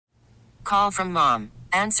Call from mom.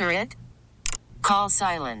 Answer it. Call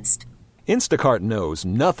silenced. Instacart knows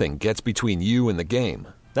nothing gets between you and the game.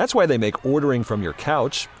 That's why they make ordering from your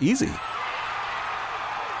couch easy.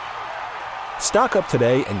 Stock up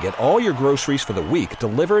today and get all your groceries for the week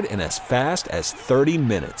delivered in as fast as 30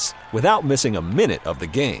 minutes without missing a minute of the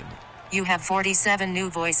game. You have 47 new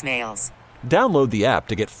voicemails. Download the app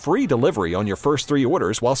to get free delivery on your first 3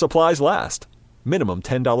 orders while supplies last. Minimum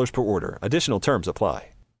 $10 per order. Additional terms apply.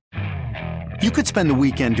 You could spend the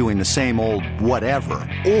weekend doing the same old whatever,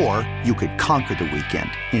 or you could conquer the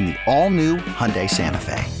weekend in the all-new Hyundai Santa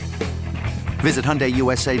Fe. Visit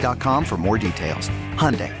HyundaiUSA.com for more details.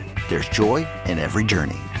 Hyundai, there's joy in every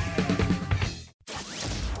journey.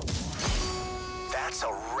 That's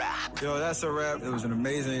a wrap. Yo, that's a wrap. It was an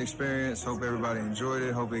amazing experience. Hope everybody enjoyed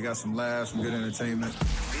it. Hope they got some laughs, some good entertainment.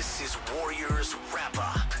 This is Warriors Wrap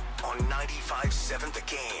Up on 95.7 The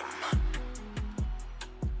Game.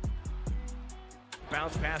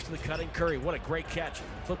 Bounce pass to the cutting Curry. What a great catch.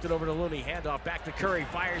 Flipped it over to Looney. Handoff back to Curry.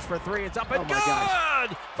 Fires for 3. It's up and good!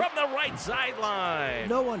 Gosh. From the right sideline.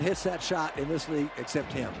 No one hits that shot in this league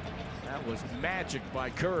except him. That was magic by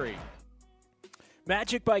Curry.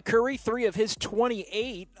 Magic by Curry, 3 of his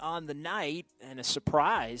 28 on the night, and a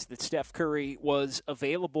surprise that Steph Curry was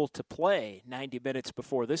available to play 90 minutes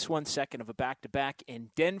before this one, second of a back-to-back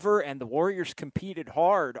in Denver, and the Warriors competed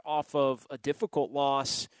hard off of a difficult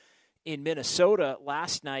loss in Minnesota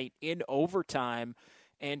last night in overtime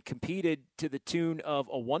and competed to the tune of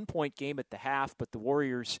a 1-point game at the half, but the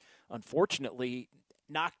Warriors, unfortunately,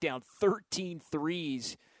 knocked down 13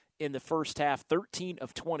 threes in the first half, 13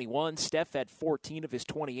 of 21. Steph had 14 of his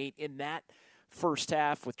 28 in that first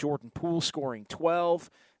half, with Jordan Poole scoring 12.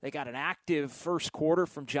 They got an active first quarter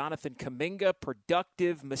from Jonathan Kuminga,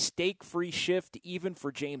 productive, mistake-free shift, even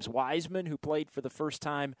for James Wiseman, who played for the first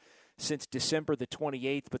time since December the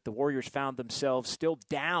 28th, but the Warriors found themselves still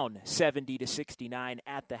down 70-69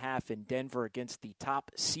 at the half in Denver against the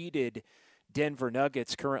top-seeded Denver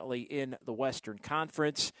Nuggets, currently in the Western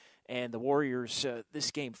Conference. And the Warriors,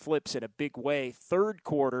 this game flips in a big way. Third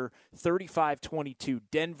quarter, 35-22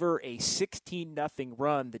 Denver, a 16-0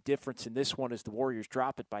 run. The difference in this one is the Warriors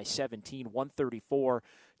drop it by 17,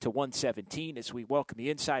 134-117, as we welcome the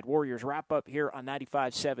Inside Warriors wrap-up here on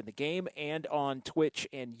 95.7 The Game and on Twitch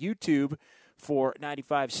and YouTube for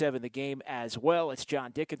 95.7 The Game as well. It's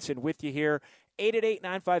John Dickinson with you here.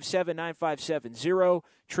 888-957-9570,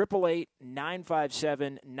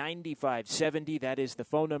 888-957-9570. That is the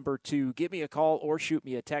phone number to give me a call or shoot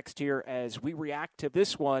me a text here as we react to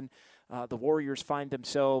this one. The Warriors find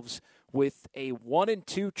themselves with a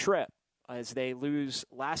 1-2 trip as they lose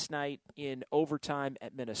last night in overtime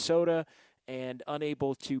at Minnesota and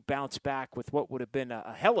unable to bounce back with what would have been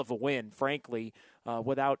a hell of a win, frankly,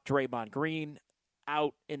 without Draymond Green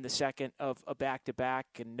out in the second of a back-to-back,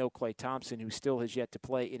 and no Klay Thompson, who still has yet to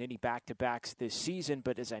play in any back-to-backs this season.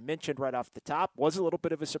 But as I mentioned right off the top, was a little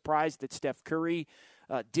bit of a surprise that Steph Curry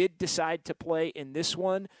did decide to play in this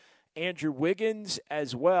one. Andrew Wiggins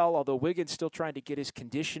as well, although Wiggins still trying to get his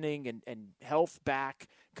conditioning and health back,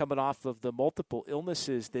 coming off of the multiple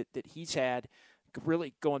illnesses that he's had,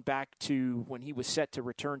 really going back to when he was set to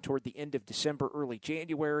return toward the end of December, early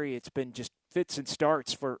January. It's been just fits and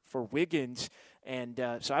starts for Wiggins. And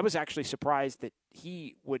so I was actually surprised that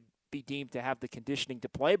he would be deemed to have the conditioning to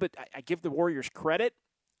play. But I give the Warriors credit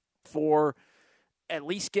for at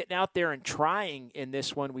least getting out there and trying in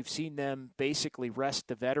this one. We've seen them basically rest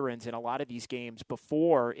the veterans in a lot of these games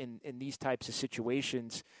before in these types of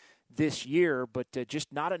situations this year, but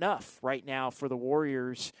just not enough right now for the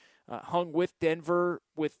Warriors. Hung with Denver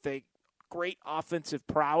with a great offensive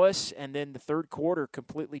prowess, and then the third quarter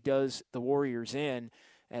completely does the Warriors in,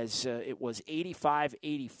 as it was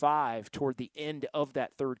 85-85 toward the end of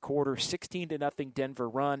that third quarter. 16-0 Denver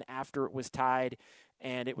run after it was tied,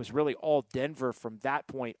 and it was really all Denver from that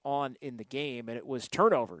point on in the game, and it was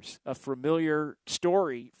turnovers, a familiar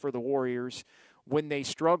story for the Warriors when they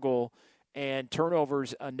struggle. And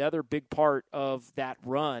turnovers, another big part of that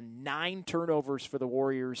run. 9 turnovers for the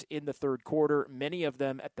Warriors in the third quarter, many of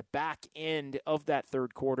them at the back end of that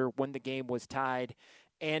third quarter when the game was tied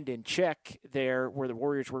and in check there, where the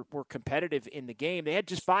Warriors were competitive in the game. They had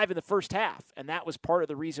just 5 in the first half, and that was part of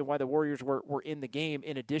the reason why the Warriors were in the game,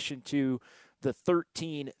 in addition to the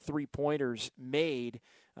 13 three-pointers made.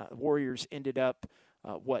 The Warriors ended up,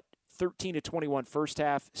 13 of 21 first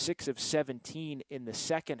half, 6 of 17 in the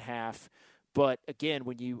second half. But again,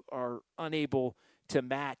 when you are unable to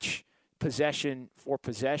match possession for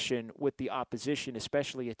possession with the opposition,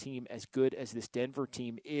 especially a team as good as this Denver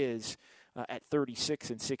team is, at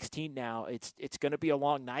 36-16 now. It's going to be a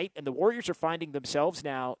long night, and the Warriors are finding themselves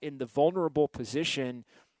now in the vulnerable position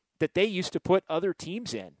that they used to put other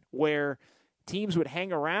teams in, where teams would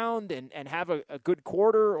hang around and have a good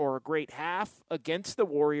quarter or a great half against the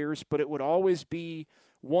Warriors, but it would always be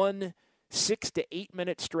one 6 to 8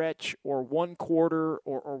 minute stretch or one quarter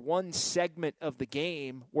or one segment of the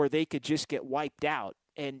game where they could just get wiped out.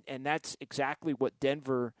 And that's exactly what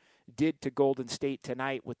Denver did to Golden State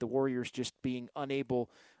tonight, with the Warriors just being unable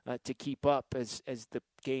to keep up as the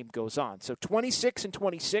game goes on. So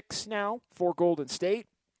 26-26 now for Golden State,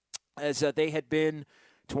 as they had been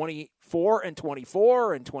 24-24 and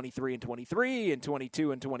 23-23 and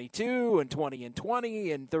 22-22 and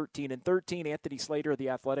 20-20 and 13-13. Anthony Slater of The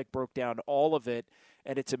Athletic broke down all of it,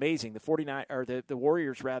 and it's amazing. The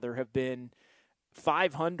Warriors have been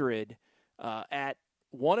 500 at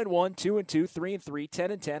 1-1, 2-2, 3-3,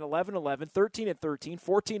 10-10, 11-11, 13-13,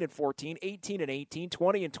 14-14, 18-18,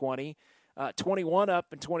 20-20, 21 up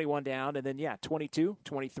and 21 down, and then 22,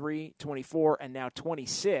 23, 24, and now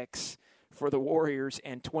 26 for the Warriors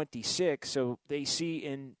and 26. So they see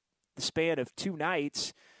in the span of 2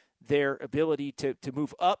 nights their ability to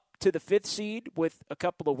move up to the 5th seed with a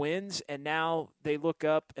couple of wins, and now they look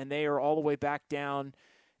up and they are all the way back down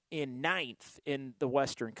in 9th in the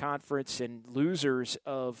Western Conference and losers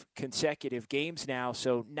of consecutive games now.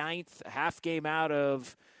 So 9th, a half game out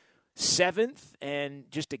of 7th and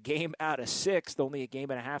just a game out of 6th, only a game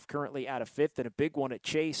and a half currently out of 5th, and a big one at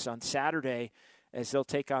Chase on Saturday, as they'll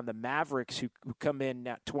take on the Mavericks, who come in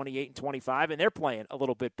at 28-25, and they're playing a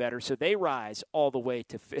little bit better. So they rise all the way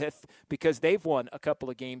to 5th because they've won a couple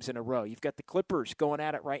of games in a row. You've got the Clippers going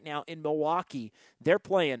at it right now in Milwaukee. They're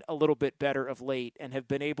playing a little bit better of late and have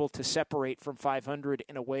been able to separate from 500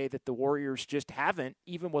 in a way that the Warriors just haven't,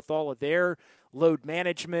 even with all of their load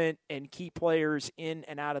management and key players in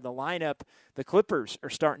and out of the lineup. The Clippers are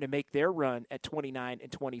starting to make their run at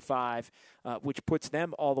 29-25, which puts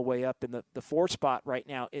them all the way up in the 4th spot right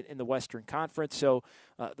now in the Western Conference. So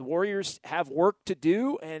the Warriors have work to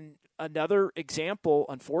do, and another example,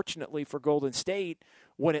 unfortunately, for Golden State,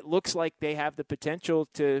 when it looks like they have the potential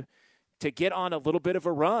to get on a little bit of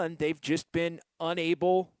a run, they've just been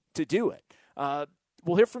unable to do it.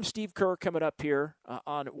 We'll hear from Steve Kerr coming up here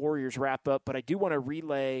on Warriors Wrap-Up, but I do want to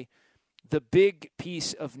relay the big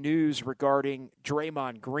piece of news regarding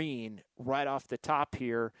Draymond Green right off the top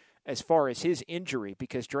here as far as his injury,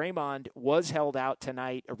 because Draymond was held out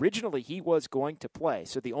tonight. Originally, he was going to play,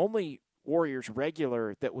 so the only Warriors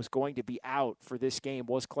regular that was going to be out for this game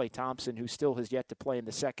was Klay Thompson, who still has yet to play in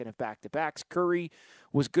the second of back-to-backs. Curry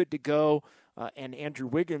was good to go. And Andrew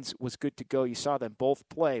Wiggins was good to go. You saw them both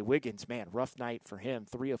play. Wiggins, man, rough night for him.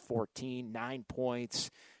 3 of 14, 9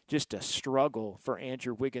 points. Just a struggle for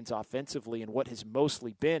Andrew Wiggins offensively, and what has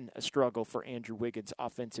mostly been a struggle for Andrew Wiggins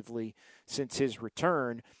offensively since his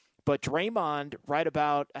return. But Draymond, right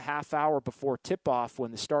about a half hour before tip-off,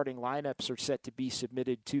 when the starting lineups are set to be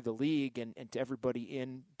submitted to the league and to everybody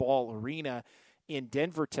in Ball Arena in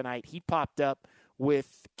Denver tonight, he popped up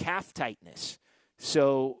with calf tightness.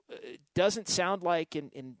 So it doesn't sound like,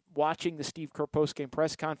 in watching the Steve Kerr postgame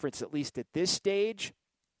press conference, at least at this stage,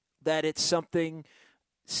 that it's something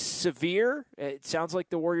severe. It sounds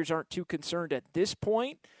like the Warriors aren't too concerned at this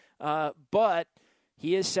point, but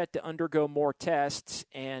he is set to undergo more tests,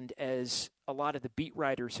 and as a lot of the beat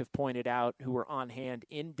writers have pointed out who were on hand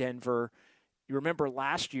in Denver, you remember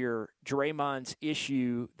last year, Draymond's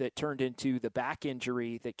issue that turned into the back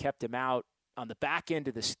injury that kept him out on the back end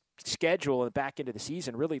of the schedule and the back end of the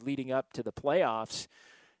season, really leading up to the playoffs.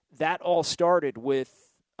 That all started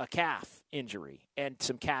with a calf injury and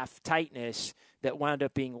some calf tightness that wound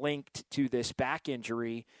up being linked to this back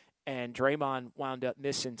injury, and Draymond wound up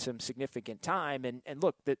missing some significant time. And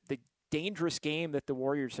look, the dangerous game that the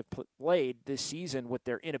Warriors have played this season with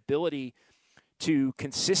their inability to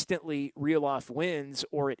consistently reel off wins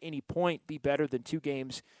or at any point be better than 2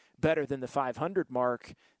 games better than the 500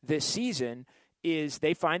 mark this season is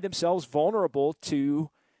they find themselves vulnerable to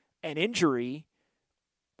an injury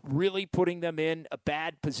really putting them in a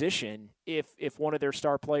bad position if one of their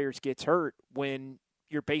star players gets hurt, when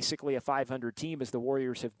you're basically a 500 team, as the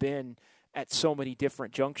Warriors have been at so many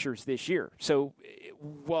different junctures this year. So,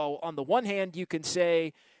 while on the one hand you can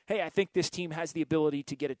say, hey, I think this team has the ability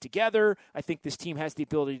to get it together, I think this team has the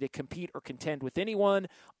ability to compete or contend with anyone,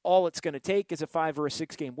 all it's going to take is a 5 or a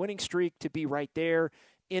 6 game winning streak to be right there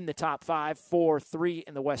in the top 5, 4, 3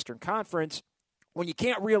 in the Western Conference. When you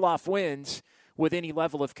can't reel off wins with any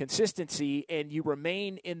level of consistency and you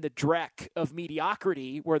remain in the dreck of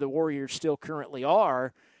mediocrity where the Warriors still currently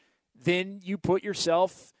are, then you put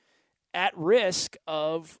yourself at risk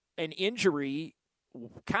of an injury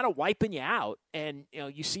kind of wiping you out. And,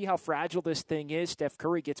 you see how fragile this thing is. Steph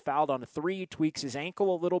Curry gets fouled on a 3, tweaks his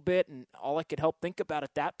ankle a little bit, and all I could help think about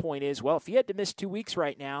at that point is, well, if he had to miss 2 weeks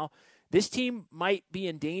right now, this team might be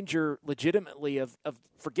in danger legitimately of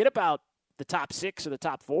forget about the top 6 or the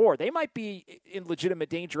top 4. They might be in legitimate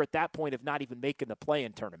danger at that point of not even making the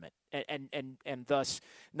play-in tournament and thus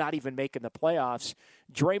not even making the playoffs.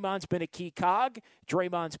 Draymond's been a key cog.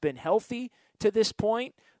 Draymond's been healthy to this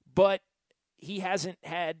point, but he hasn't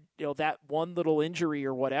had that one little injury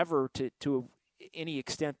or whatever to any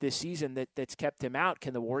extent this season that's kept him out.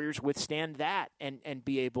 Can the Warriors withstand that and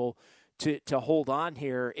be able to hold on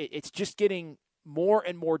here? It's just getting more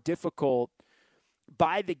and more difficult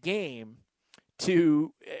by the game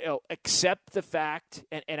to accept the fact,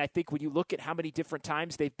 and I think when you look at how many different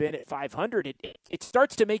times they've been at 500, it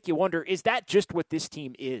starts to make you wonder, is that just what this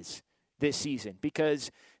team is this season? Because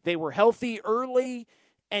they were healthy early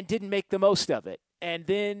and didn't make the most of it. And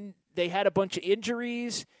then they had a bunch of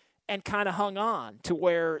injuries and kind of hung on to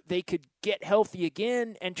where they could get healthy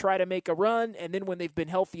again and try to make a run. And then when they've been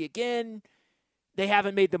healthy again, they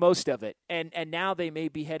haven't made the most of it. And now they may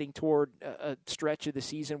be heading toward a stretch of the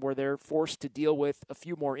season where they're forced to deal with a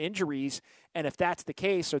few more injuries. And if that's the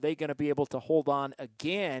case, are they going to be able to hold on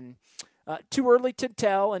again? Too early to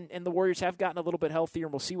tell, and the Warriors have gotten a little bit healthier,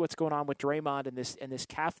 and we'll see what's going on with Draymond and this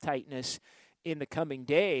calf tightness in the coming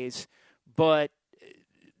days. But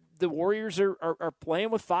the Warriors are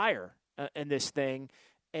playing with fire in this thing.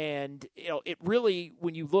 And, it really,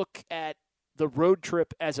 when you look at the road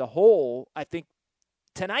trip as a whole, I think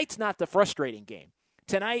tonight's not the frustrating game.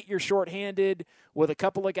 Tonight, you're shorthanded with a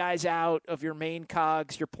couple of guys out of your main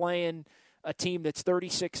cogs. You're playing a team that's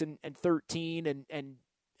 36 and 13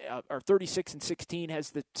 or 36 and 16, has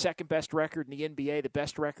the second best record in the NBA, the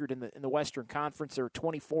best record in the Western Conference. They're a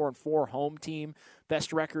 24-4 home team,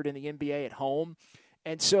 best record in the NBA at home.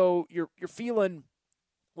 And so you're feeling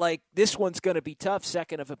like this one's going to be tough,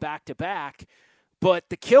 second of a back-to-back. But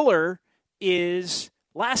the killer is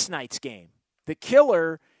last night's game. The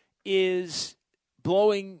killer is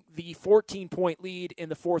blowing the 14-point lead in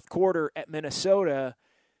the fourth quarter at Minnesota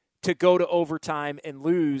to go to overtime and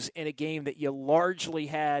lose in a game that you largely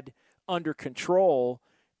had under control.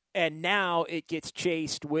 And now it gets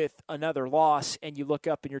chased with another loss, and you look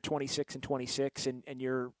up and you're 26 and 26, and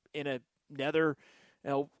you're in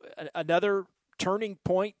another turning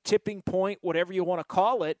point, tipping point, whatever you want to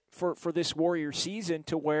call it, for this Warrior season,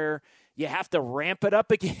 to where you have to ramp it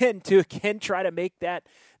up again to try to make that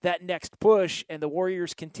next push. And the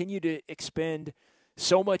Warriors continue to expend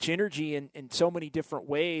so much energy in so many different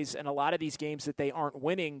ways, and a lot of these games that they aren't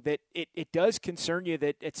winning, that it does concern you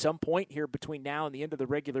that at some point here between now and the end of the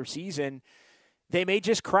regular season, they may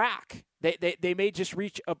just crack. They may just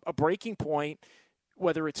reach a breaking point,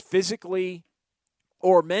 whether it's physically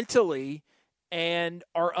or mentally, and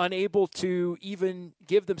are unable to even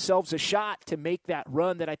give themselves a shot to make that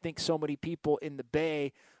run that I think so many people in the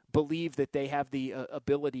Bay believe that they have the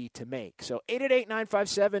ability to make. So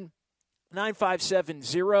 888-957-9570.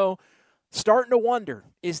 Starting to wonder,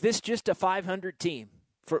 is this just a 500 team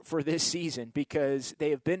for this season? Because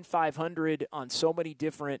they have been 500 on so many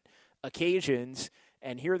different occasions,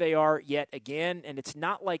 and here they are yet again. And it's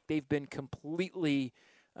not like they've been completely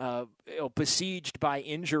besieged by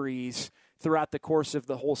injuries throughout the course of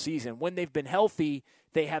the whole season. When they've been healthy,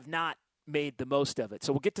 they have not made the most of it.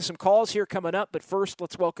 So we'll get to some calls here coming up, but first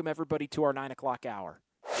let's welcome everybody to our 9 o'clock hour.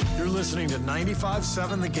 You're listening to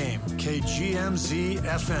 95.7 The Game, KGMZ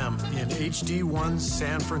FM in HD1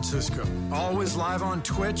 San Francisco. Always live on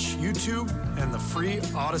Twitch, YouTube, and the free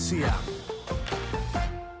Odyssey app.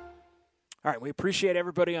 All right, we appreciate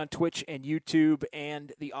everybody on Twitch and YouTube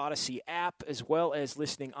and the Odyssey app, as well as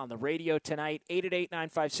listening on the radio tonight.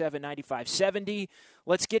 888-957-9570.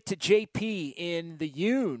 Let's get to JP in the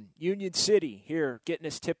Union City here, getting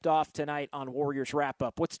us tipped off tonight on Warriors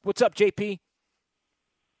Wrap-Up. What's up, JP?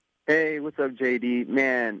 Hey, what's up, JD?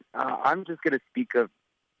 Man, I'm just going to speak of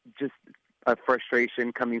just a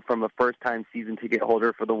frustration coming from a first-time season ticket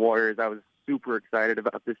holder for the Warriors. I was super excited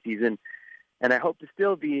about this season, and I hope to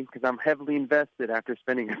still be, because I'm heavily invested after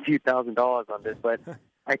spending a few $1,000s on this. But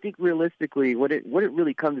I think realistically, what it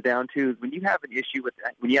really comes down to is when you have an issue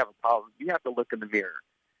when you have a problem, you have to look in the mirror.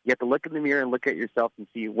 You have to look in the mirror and look at yourself and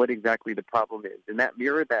see what exactly the problem is. And that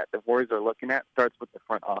mirror that the Warriors are looking at starts with the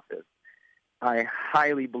front office. I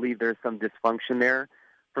highly believe there's some dysfunction there.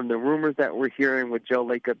 From the rumors that we're hearing with Joe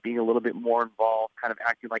Lacob being a little bit more involved, kind of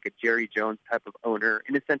acting like a Jerry Jones type of owner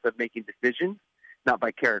in the sense of making decisions, not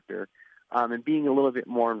by character, and being a little bit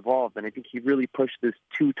more involved. And I think he really pushed this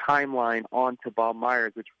 2 timeline onto Bob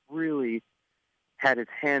Myers, which really had his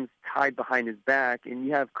hands tied behind his back, and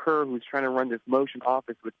you have Kerr who's trying to run this motion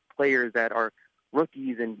offense with players that are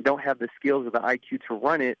rookies and don't have the skills or the IQ to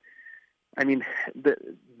run it. I mean, the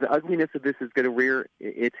ugliness of this is going to rear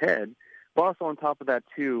its head. But also on top of that,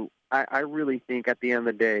 too, I really think at the end of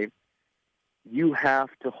the day, you have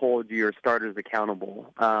to hold your starters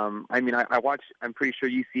accountable. I mean, I watch, I'm pretty sure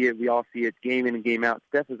you see it, we all see it, game in and game out.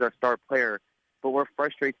 Steph is our star player, but what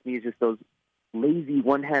frustrates me is just those lazy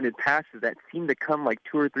one-handed passes that seem to come like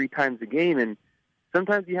 2 or 3 times a game, and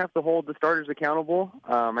sometimes you have to hold the starters accountable.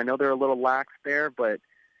 I know they're a little lax there, but,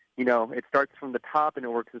 you know, it starts from the top and it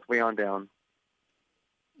works its way on down.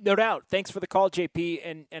 No doubt. Thanks for the call,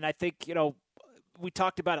 JP. And I think, you know, we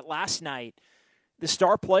talked about it last night. The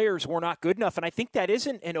star players were not good enough, and I think that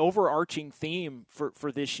isn't an overarching theme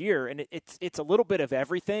for this year, and it's a little bit of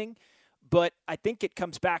everything, but I think it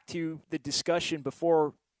comes back to the discussion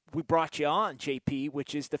before we brought you on, JP,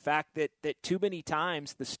 which is the fact that too many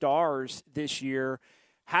times the stars this year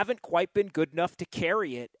haven't quite been good enough to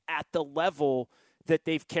carry it at the level that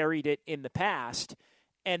they've carried it in the past.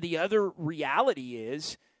 And the other reality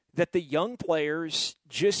is that the young players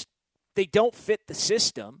they don't fit the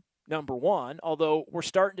system, number one, although we're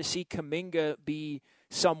starting to see Kuminga be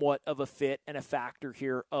somewhat of a fit and a factor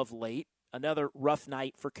here of late. Another rough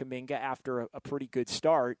night for Kuminga after a pretty good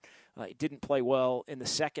start. He didn't play well in the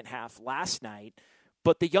second half last night.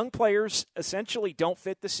 But the young players essentially don't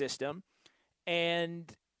fit the system.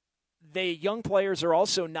 And the young players are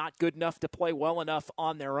also not good enough to play well enough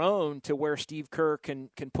on their own to where Steve Kerr can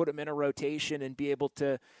put them in a rotation and be able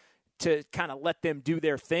to kind of let them do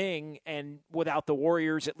their thing, and without the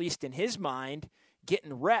Warriors, at least in his mind,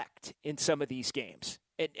 getting wrecked in some of these games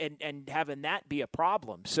and having that be a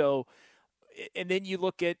problem. So, and then you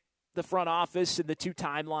look at the front office and the 2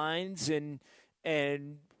 timelines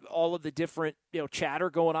and all of the different, you know, chatter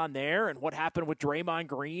going on there, and what happened with Draymond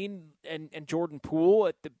Green and Jordan Poole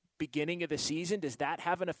at the beginning of the season. Does that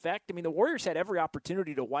have an effect? I mean, the Warriors had every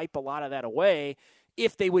opportunity to wipe a lot of that away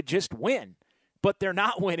if they would just win. But they're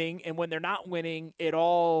not winning, and when they're not winning, it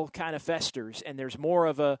all kind of festers, and there's more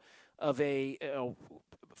of a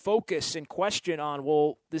focus and question on,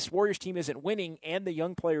 well, this Warriors team isn't winning, and the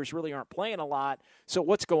young players really aren't playing a lot, so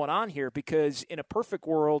what's going on here? Because in a perfect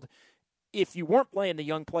world, if you weren't playing the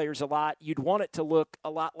young players a lot, you'd want it to look a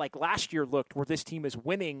lot like last year looked, where this team is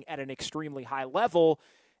winning at an extremely high level,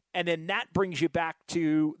 and then that brings you back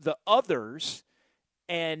to the others,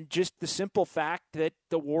 and just the simple fact that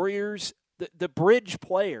the Warriors – the bridge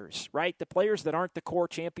players, right? The players that aren't the core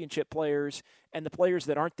championship players and the players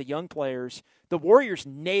that aren't the young players, the Warriors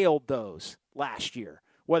nailed those last year.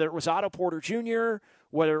 Whether it was Otto Porter Jr.,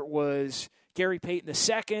 whether it was Gary Payton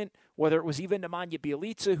II, whether it was even Nemanja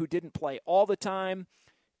Bjelica, who didn't play all the time,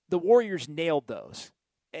 the Warriors nailed those.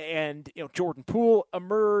 And, you know, Jordan Poole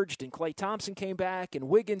emerged, and Klay Thompson came back, and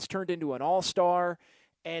Wiggins turned into an all-star.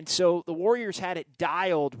 And so the Warriors had it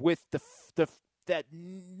dialed with that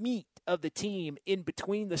meat of the team in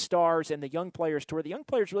between the stars and the young players, to where the young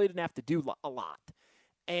players really didn't have to do a lot.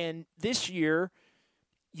 And this year,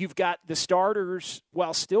 you've got the starters,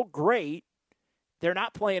 while still great, they're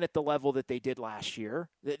not playing at the level that they did last year.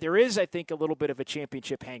 There is, I think, a little bit of a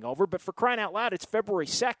championship hangover, but for crying out loud, it's February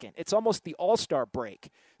 2nd. It's almost the All-Star break.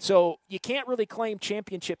 So you can't really claim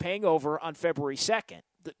championship hangover on February 2nd.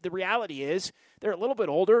 The reality is they're a little bit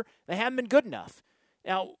older. They haven't been good enough.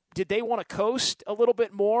 Now, did they want to coast a little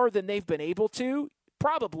bit more than they've been able to?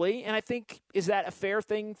 Probably. And I think, is that a fair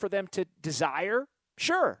thing for them to desire?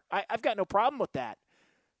 Sure. I've got no problem with that.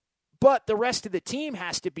 But the rest of the team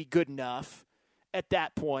has to be good enough at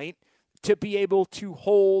that point to be able to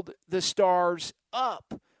hold the stars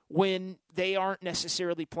up when they aren't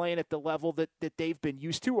necessarily playing at the level that they've been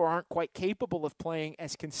used to, or aren't quite capable of playing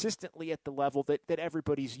as consistently at the level that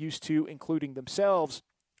everybody's used to, including themselves,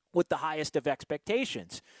 with the highest of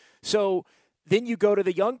expectations. So then you go to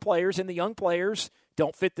the young players, and the young players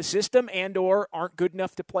don't fit the system and or aren't good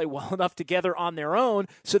enough to play well enough together on their own,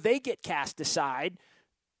 so they get cast aside,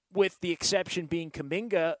 with the exception being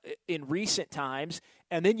Kuminga in recent times.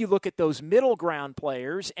 And then you look at those middle ground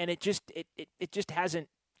players, and it just hasn't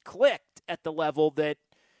clicked at the level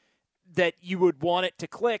that you would want it to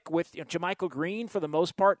click with. You know, JaMychal Green, for the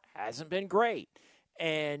most part, hasn't been great.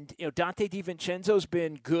 And, you know, Dante DiVincenzo's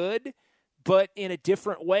been good, but in a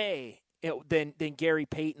different way, you know, than Gary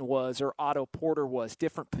Payton was or Otto Porter was.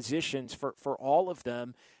 Different positions for all of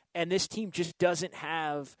them. And this team just doesn't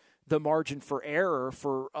have the margin for error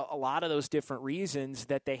for a lot of those different reasons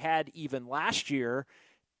that they had even last year.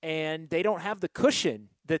 And they don't have the cushion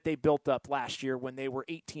that they built up last year when they were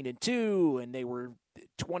 18-2 and they were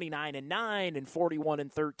 29-9 and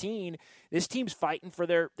 41-13. This team's fighting for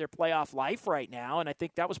their playoff life right now, and I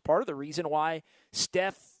think that was part of the reason why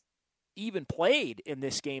Steph even played in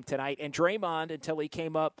this game tonight. And Draymond, until he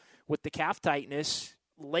came up with the calf tightness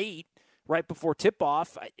late, right before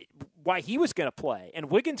tip-off, why he was going to play and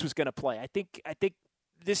Wiggins was going to play. I think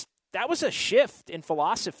that was a shift in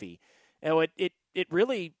philosophy. It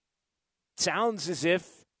really sounds as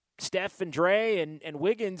if Steph and Dre and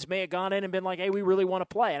Wiggins may have gone in and been like, hey, we really want to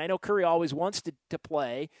play. And I know Curry always wants to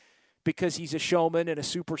play because he's a showman and a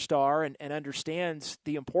superstar and understands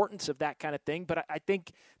the importance of that kind of thing. But I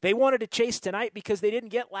think they wanted to chase tonight because they didn't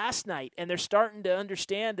get last night, and they're starting to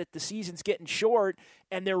understand that the season's getting short,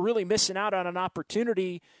 and they're really missing out on an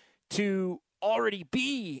opportunity to already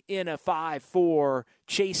be in a 5-4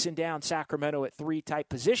 chasing down Sacramento at 3 type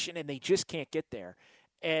position, and they just can't get there.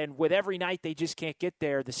 And with every night they just can't get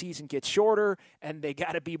there, the season gets shorter, and they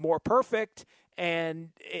got to be more perfect, and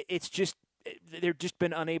it's just they've just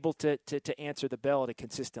been unable to answer the bell at a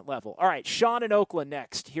consistent level. All right, Sean in Oakland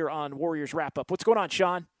next here on Warriors Wrap-Up. What's going on,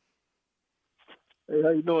 Sean? Hey, how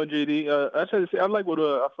you doing, JD? I tried to say I like what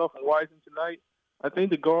I saw from Wiseman tonight. I think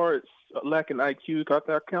the guards lacking IQ.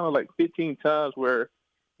 I counted like 15 times where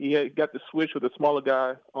he had got the switch with a smaller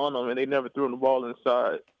guy on him, and they never threw him the ball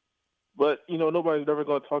inside. But, nobody's ever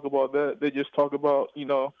going to talk about that. They just talk about,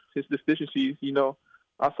 his deficiencies.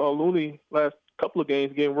 I saw Looney last couple of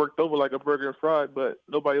games getting worked over like a burger and fried, but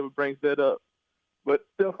nobody ever brings that up. But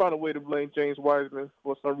they'll find a way to blame James Wiseman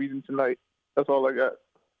for some reason tonight. That's all I got.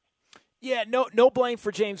 Yeah, no blame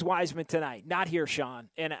for James Wiseman tonight. Not here, Sean.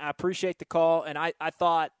 And I appreciate the call. And I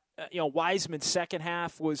thought, Wiseman's second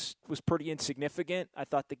half was pretty insignificant. I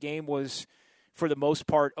thought the game was, for the most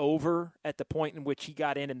part, over at the point in which he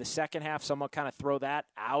got in the second half. So I'm going to kind of throw that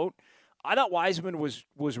out. I thought Wiseman was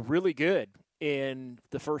really good in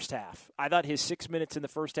the first half. I thought his 6 minutes in the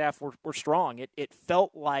first half were strong. It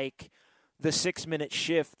felt like the 6-minute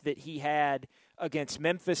shift that he had against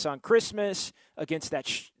Memphis on Christmas, against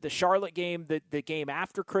the Charlotte game, the game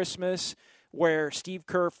after Christmas, where Steve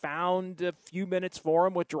Kerr found a few minutes for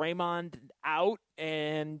him with Draymond out,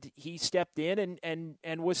 and he stepped in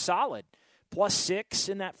and was solid. +6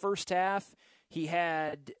 in that first half. He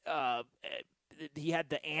had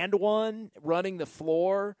the and one running the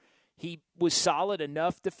floor. He was solid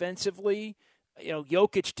enough defensively.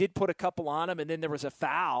 Jokic did put a couple on him, and then there was a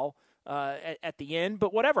foul at the end.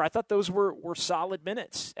 But whatever, I thought those were solid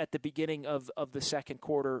minutes at the beginning of the second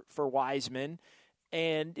quarter for Wiseman.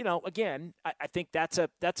 And, again, I think that's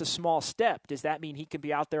a small step. Does that mean he can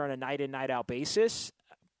be out there on a night-in, night-out basis?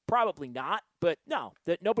 Probably not. But, no,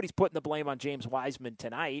 nobody's putting the blame on James Wiseman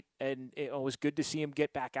tonight. And it was good to see him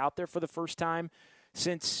get back out there for the first time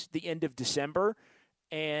since the end of December.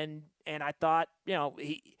 And I thought,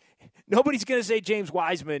 nobody's going to say James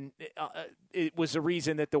Wiseman it was the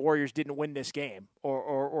reason that the Warriors didn't win this game,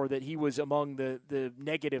 or that he was among the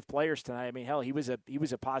negative players tonight. I mean, hell, he was a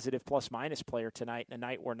positive plus-minus player tonight in a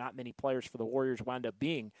night where not many players for the Warriors wound up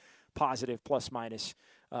being positive plus-minus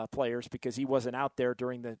players, because he wasn't out there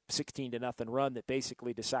during the 16-0 run that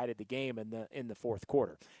basically decided the game in the fourth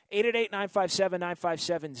quarter.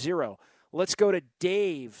 888-957-9570. Let's go to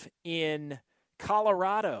Dave in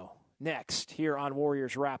Colorado next here on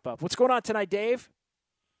Warriors Wrap Up. What's going on tonight, Dave?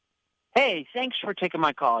 Hey, thanks for taking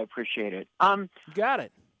my call. I appreciate it. Got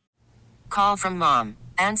it. Call from mom.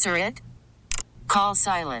 Answer it. Call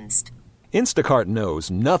silenced. Instacart knows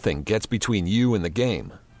nothing gets between you and the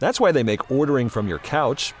game. That's why they make ordering from your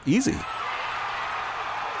couch easy.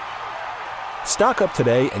 Stock up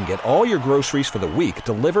today and get all your groceries for the week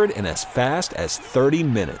delivered in as fast as 30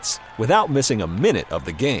 minutes without missing a minute of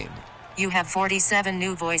the game. You have 47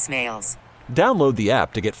 new voicemails. Download the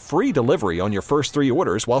app to get free delivery on your first 3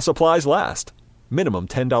 orders while supplies last. Minimum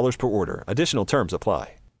 $10 per order. Additional terms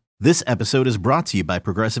apply. This episode is brought to you by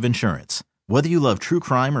Progressive Insurance. Whether you love true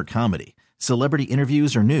crime or comedy, celebrity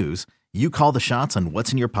interviews or news, you call the shots on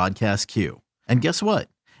what's in your podcast queue. And guess what?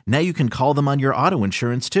 Now you can call them on your auto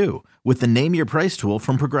insurance too with the Name Your Price tool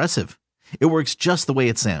from Progressive. It works just the way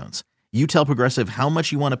it sounds. You tell Progressive how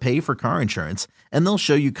much you want to pay for car insurance, and they'll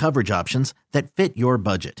show you coverage options that fit your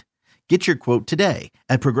budget. Get your quote today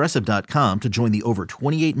at Progressive.com to join the over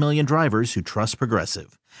 28 million drivers who trust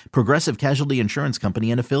Progressive. Progressive Casualty Insurance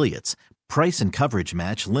Company and Affiliates. Price and coverage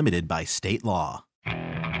match limited by state law.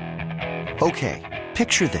 Okay,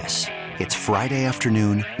 picture this. It's Friday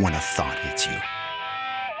afternoon when a thought hits you.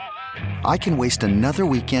 I can waste another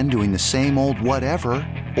weekend doing the same old whatever,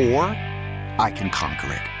 or I can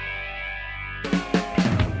conquer it.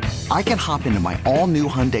 I can hop into my all-new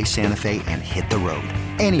Hyundai Santa Fe and hit the road.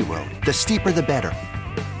 Any road. The steeper, the better.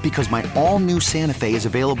 Because my all-new Santa Fe is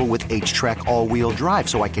available with H-Track all-wheel drive,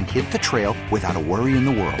 so I can hit the trail without a worry in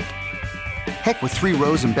the world. Heck, with 3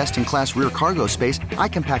 rows and best-in-class rear cargo space, I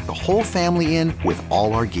can pack the whole family in with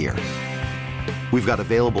all our gear. We've got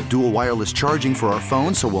available dual wireless charging for our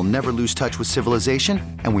phones, so we'll never lose touch with civilization,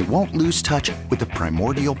 and we won't lose touch with the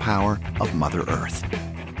primordial power of Mother Earth.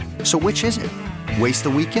 So which is it? Waste the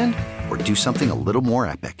weekend or do something a little more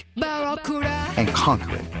epic? And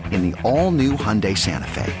conquer it in the all-new Hyundai Santa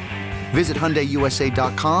Fe. Visit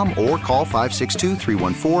HyundaiUSA.com or call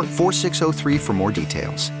 562-314-4603 for more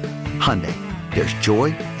details. Hyundai, there's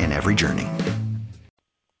joy in every journey.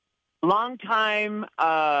 Long-time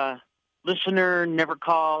listener, never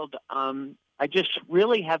called. I just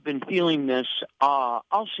really have been feeling this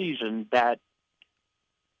all season that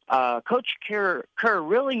Coach Kerr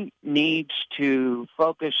really needs to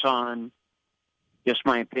focus on, just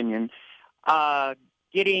my opinion,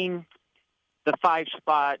 getting the 5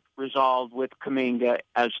 spot resolved with Kuminga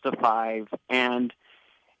as the 5. And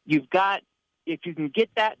you've got, if you can get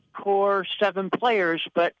that core 7 players,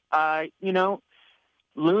 but,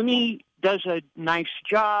 Looney does a nice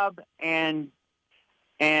job, and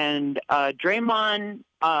Draymond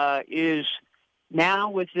is now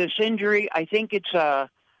with this injury. I think it's a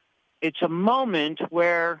moment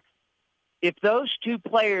where if those 2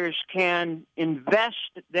 players can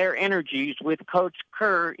invest their energies with Coach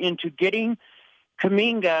Kerr into getting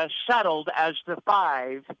Kuminga settled as the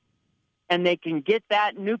 5, and they can get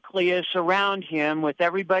that nucleus around him with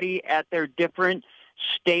everybody at their different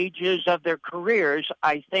stages of their careers,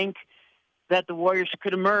 I think that the Warriors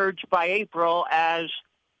could emerge by April as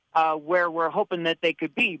where we're hoping that they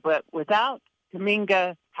could be. But without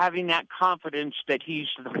Kuminga having that confidence that he's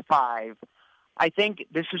the 5, I think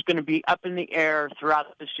this is going to be up in the air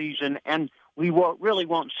throughout the season, and we really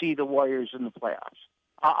won't see the Warriors in the playoffs.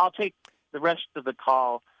 I'll take the rest of the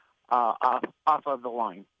call off of the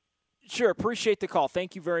line. Sure, appreciate the call.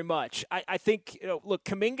 Thank you very much. I think, look,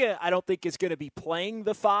 Kuminga I don't think is going to be playing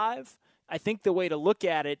the 5. I think the way to look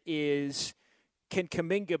at it is, can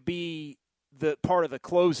Kuminga be the part of the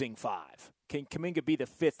closing 5? Can Kuminga be the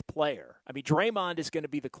 5th player? I mean, Draymond is going to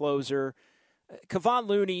be the closer. Kevon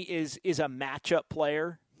Looney is a matchup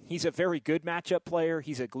player. He's a very good matchup player.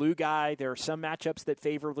 He's a glue guy. There are some matchups that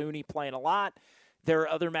favor Looney playing a lot. There are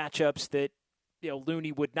other matchups that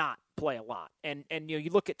Looney would not play a lot. And you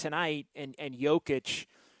look at tonight and Jokic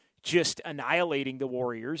just annihilating the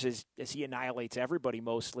Warriors as he annihilates everybody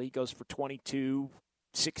mostly. He goes for 22,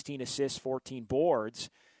 16 assists, 14 boards.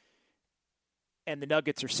 And the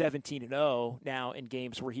Nuggets are 17-0 now in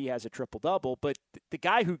games where he has a triple-double. But the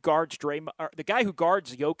guy who guards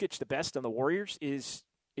Jokic the best on the Warriors is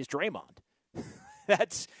Draymond.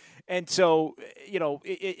 So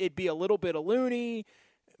it'd be a little bit of Looney.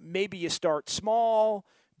 Maybe you start small,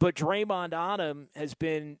 but Draymond on him has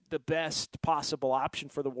been the best possible option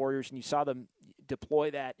for the Warriors, and you saw them deploy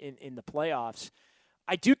that in the playoffs.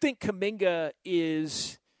 I do think Kuminga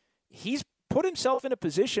he's put himself in a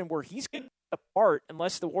position where he's going to get apart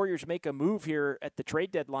unless the Warriors make a move here at the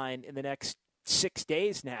trade deadline in the next 6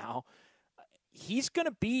 days now. He's going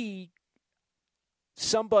to be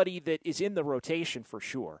somebody that is in the rotation for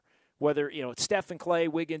sure. Whether it's Steph and Clay,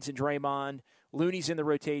 Wiggins and Draymond, Looney's in the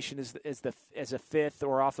rotation as a 5th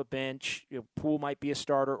or off a bench. Poole might be a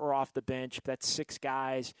starter or off the bench. That's 6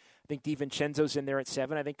 guys. I think DiVincenzo's in there at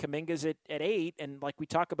 7. I think Kuminga's at 8. And like we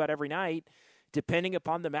talk about every night, depending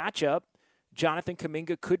upon the matchup, Jonathan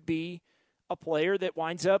Kuminga could be a player that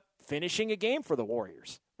winds up finishing a game for the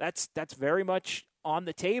Warriors. That's very much on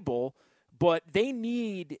the table, but they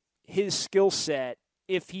need his skill set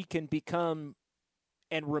if he can become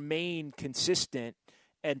and remain consistent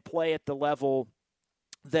and play at the level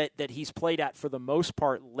that he's played at for the most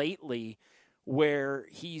part lately, where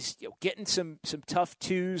he's getting some tough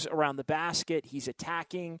 2s around the basket. He's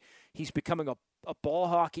attacking. He's becoming a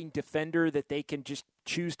ball-hawking defender that they can just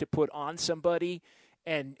choose to put on somebody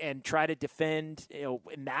and try to defend,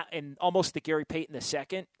 in almost the Gary Payton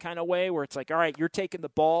II kind of way, where it's like, all right, you're taking the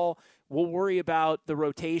ball. We'll worry about the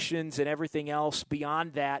rotations and everything else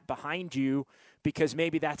beyond that behind you, because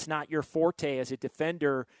maybe that's not your forte as a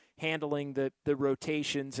defender, handling the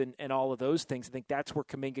rotations and all of those things. I think that's where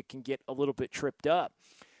Kuminga can get a little bit tripped up.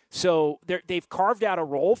 So they've carved out a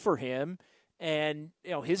role for him, and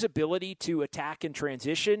his ability to attack and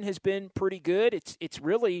transition has been pretty good. It's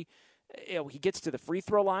really, he gets to the free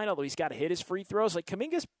throw line, although he's got to hit his free throws. Like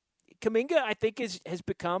Kuminga, I think has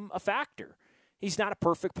become a factor. He's not a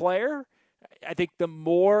perfect player. I think the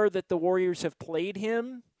more that the Warriors have played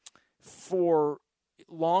him for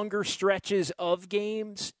longer stretches of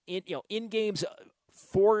games, in games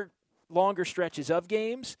for longer stretches of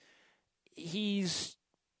games, he's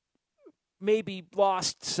maybe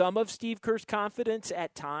lost some of Steve Kerr's confidence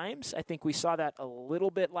at times. I think we saw that a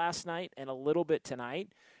little bit last night and a little bit tonight.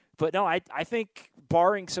 But no, I think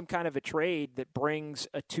barring some kind of a trade that brings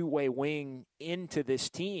a two-way wing into this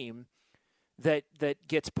team that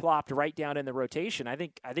gets plopped right down in the rotation, I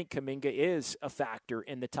think Kuminga is a factor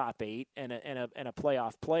in the top 8 and a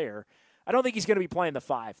playoff player. I don't think he's going to be playing the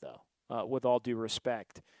 5, though, with all due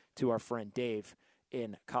respect to our friend Dave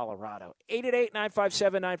in Colorado.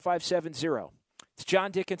 888-957-9570. It's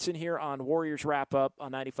John Dickinson here on Warriors Wrap-Up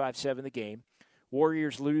on 95.7 The Game.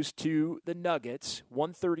 Warriors lose to the Nuggets,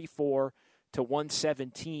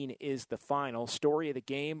 134-117 is the final. Story of the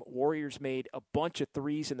game, Warriors made a bunch of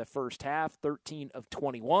threes in the first half, 13 of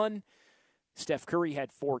 21. Steph Curry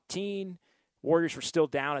had 14. Warriors were still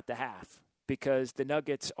down at the half because the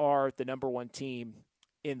Nuggets are the number 1 team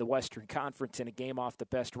in the Western Conference and a game off the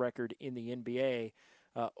best record in the NBA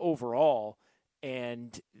overall.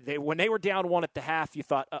 And when they were down 1 at the half, you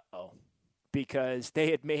thought, uh-oh, because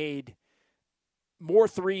they had made more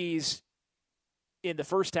threes in the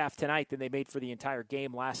first half tonight than they made for the entire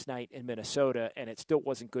game last night in Minnesota, and it still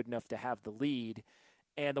wasn't good enough to have the lead.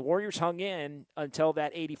 And the Warriors hung in until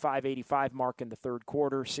that 85-85 mark in the third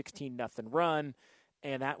quarter, 16-0 run,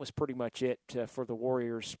 and that was pretty much it for the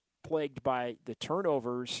Warriors, plagued by the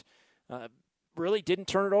turnovers. Really didn't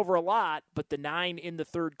turn it over a lot, but the 9 in the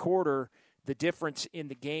third quarter, the difference in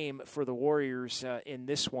the game for the Warriors in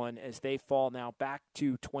this one as they fall now back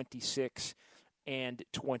to 26-26.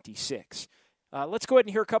 Let's go ahead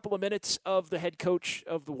and hear a couple of minutes of the head coach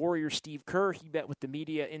of the Warriors, Steve Kerr. He met with the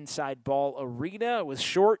media inside Ball Arena. It was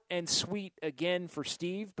short and sweet again for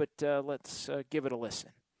Steve, but let's give it a listen.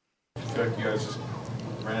 I feel like you guys just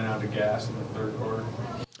ran out of gas in the third quarter.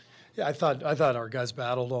 Yeah, I thought our guys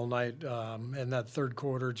battled all night, and that third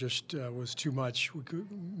quarter just was too much. We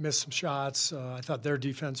missed some shots. I thought their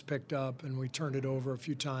defense picked up, and we turned it over a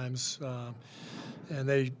few times. And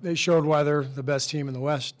they showed why they're the best team in the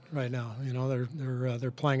West right now. You know,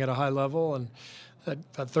 they're playing at a high level, and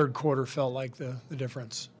that third quarter felt like the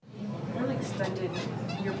difference. You really extended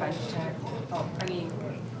your bench tag. Any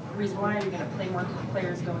reason why? Are you going to play more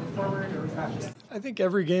players going forward, or is that just? I think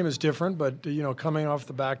every game is different, but coming off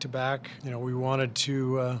the back-to-back, we wanted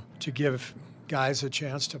to give guys a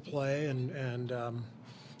chance to play, and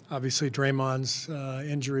obviously Draymond's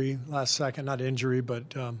injury last second, not injury,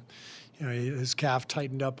 but. His calf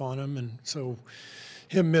tightened up on him, and so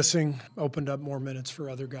him missing opened up more minutes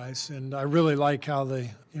for other guys. And I really like how the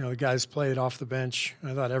guys played off the bench.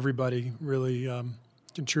 I thought everybody really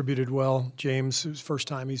contributed well. James, it was the first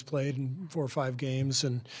time he's played in 4 or 5 games,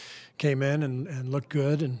 and came in and looked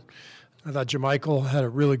good. And I thought JaMychal had a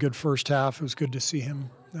really good first half. It was good to see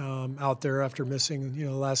him out there after missing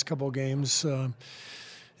the last couple of games.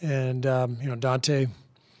 Dante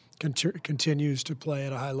continues to play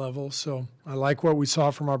at a high level. So I like what we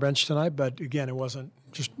saw from our bench tonight, but again, it wasn't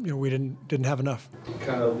just, we didn't have enough. You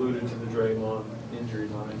kind of alluded to the Draymond injury,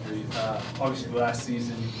 non-injury. Obviously last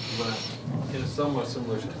season you went in a somewhat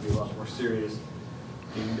similar, to be a lot more serious.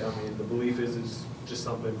 The belief is it's just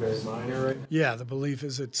something very minor, right? Yeah, the belief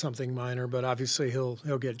is it's something minor, but obviously he'll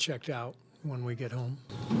get checked out when we get home.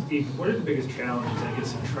 Steve, what are the biggest challenges, I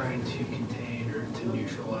guess, in trying to contain or to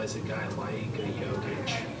neutralize a guy like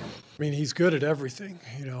Jokic? He's good at everything,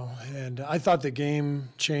 and I thought the game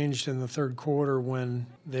changed in the third quarter when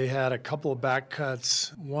they had a couple of back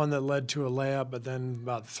cuts, one that led to a layup, but then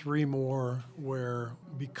about 3 more where,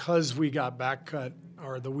 because we got back cut,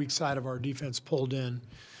 the weak side of our defense pulled in,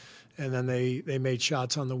 and then they made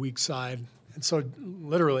shots on the weak side. And so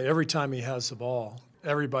literally every time he has the ball,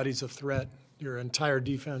 everybody's a threat. Your entire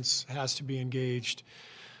defense has to be engaged.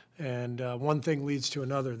 And one thing leads to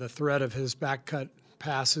another. The threat of his back cut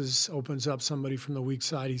passes opens up somebody from the weak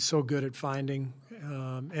side. He's so good at finding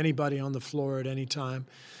anybody on the floor at any time.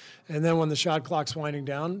 And then when the shot clock's winding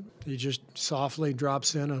down, he just softly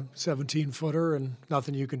drops in a 17-footer and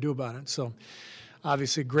nothing you can do about it. So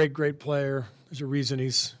obviously great player. There's a reason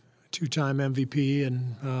he's 2-time MVP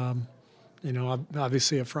and,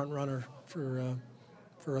 obviously a front runner for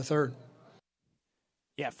a third.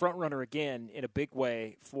 Yeah, front runner again in a big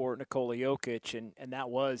way for Nikola Jokic, and that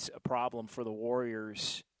was a problem for the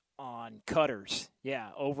Warriors on cutters. Yeah,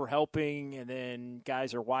 overhelping, and then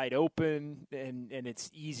guys are wide open, and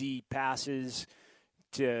it's easy passes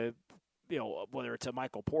to, whether it's a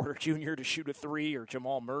Michael Porter Jr. to shoot a 3 or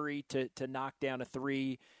Jamal Murray to knock down a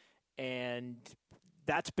 3, and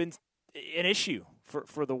that's been an issue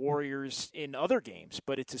for the Warriors in other games,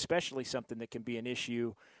 but it's especially something that can be an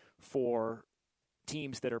issue for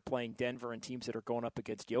teams that are playing Denver and teams that are going up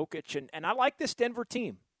against Jokic. And I like this Denver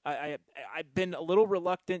team. I've been a little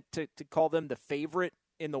reluctant to call them the favorite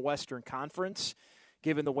in the Western Conference,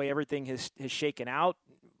 given the way everything has shaken out,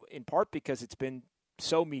 in part because it's been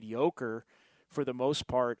so mediocre for the most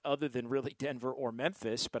part, other than really Denver or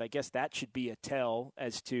Memphis. But I guess that should be a tell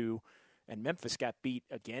as to, and Memphis got beat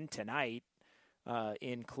again tonight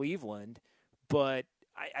in Cleveland. But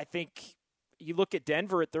I think you look at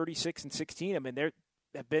Denver at 36-16. I mean, they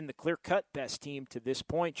have been the clear-cut best team to this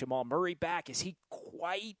point. Jamal Murray back. Is he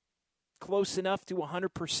quite close enough to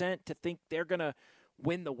 100% to think they're going to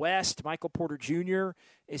win the West? Michael Porter Jr.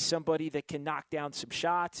 is somebody that can knock down some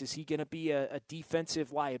shots. Is he going to be a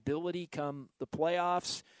defensive liability come the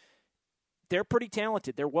playoffs? They're pretty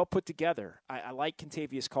talented. They're well put together. I like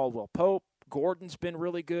Kentavious Caldwell-Pope. Gordon's been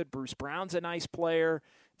really good. Bruce Brown's a nice player.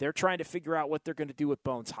 They're trying to figure out what they're going to do with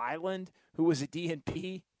Bones Highland, who was a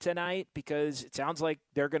DNP tonight, because it sounds like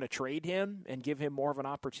they're going to trade him and give him more of an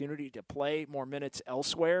opportunity to play more minutes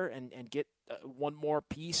elsewhere and get one more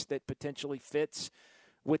piece that potentially fits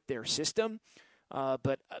with their system.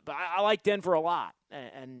 But I like Denver a lot,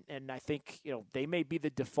 and I think they may be the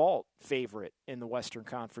default favorite in the Western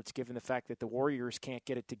Conference, given the fact that the Warriors can't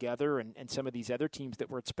get it together, and some of these other teams that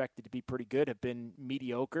were expected to be pretty good have been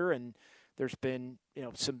mediocre, and there's been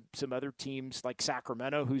some other teams like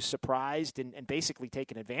Sacramento who's surprised and basically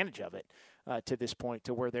taken advantage of it to this point,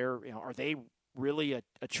 to where they're are they really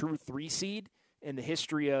a true 3 seed in the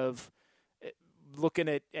history of looking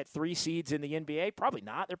at 3 seeds in the NBA? Probably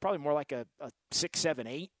not. They're probably more like a 6, 7,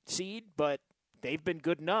 8 seed, but they've been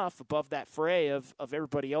good enough above that fray of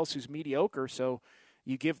everybody else who's mediocre. So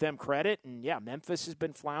you give them credit. And, yeah, Memphis has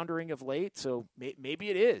been floundering of late, so maybe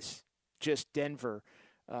it is just Denver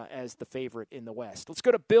as the favorite in the West. Let's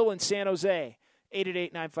go to Bill in San Jose,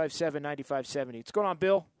 888-957-9570. What's going on,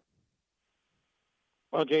 Bill?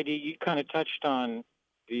 Well, J.D., you kind of touched on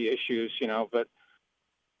the issues, but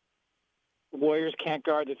the Warriors can't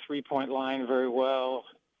guard the three-point line very well.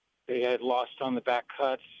 They had lost on the back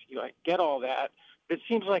cuts. I get all that, but it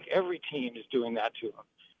seems like every team is doing that to them.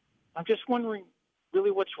 I'm just wondering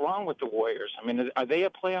really what's wrong with the Warriors. I mean, are they a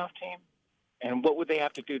playoff team? And what would they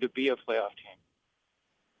have to do to be a playoff team?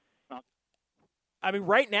 I mean,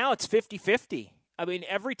 right now it's 50-50. I mean,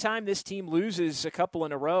 every time this team loses a couple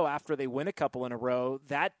in a row after they win a couple in a row,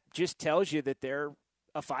 that just tells you that they're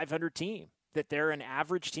a 500 team, that they're an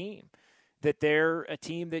average team, that they're a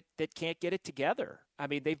team that can't get it together. I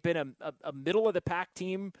mean, they've been a middle-of-the-pack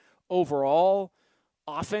team overall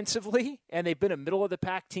offensively, and they've been a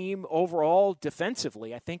middle-of-the-pack team overall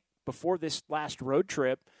defensively. I think before this last road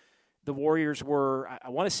trip, the Warriors were, I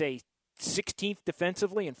want to say, 16th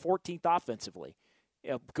defensively and 14th offensively.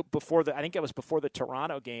 I think it was before the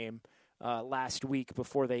Toronto game last week,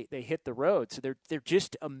 before they hit the road. So they're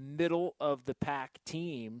just a middle-of-the-pack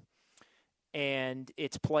team, and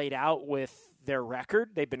it's played out with their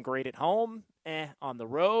record. They've been great at home, on the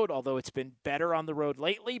road, although it's been better on the road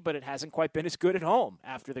lately, but it hasn't quite been as good at home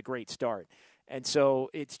after the great start. And so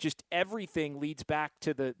it's just everything leads back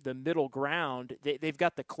to the middle ground. They've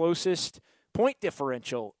got the closest point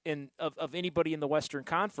differential of anybody in the Western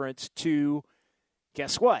Conference to,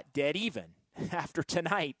 guess what, dead even after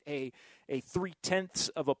tonight, a 0.3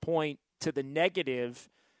 of a point to the negative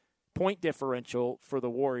point differential for the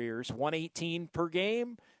Warriors, 118 per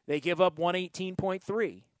game. They give up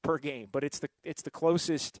 118.3 per game, but it's the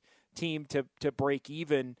closest team to break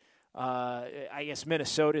even. I guess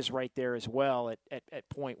Minnesota's right there as well at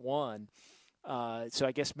 0.1. So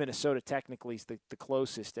I guess Minnesota technically is the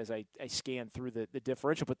closest as I scan through the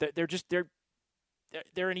differential, but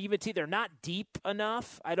they're an even team. They're not deep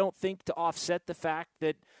enough, I don't think, to offset the fact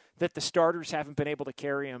that the starters haven't been able to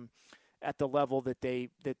carry them at the level that they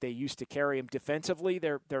used to carry them. Defensively,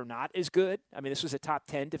 they're not as good. I mean, this was a top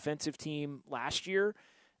 10 defensive team last year,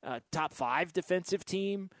 top 5 defensive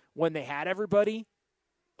team when they had everybody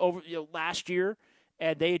over last year,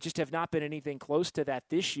 and they just have not been anything close to that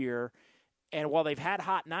this year. And while they've had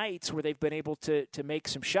hot nights where they've been able to make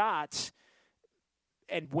some shots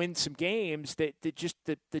and win some games, that just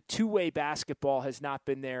the two-way basketball has not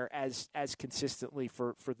been there as consistently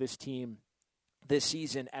for this team this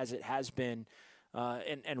season as it has been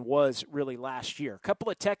and was really last year. A couple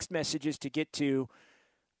of text messages to get to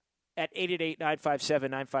at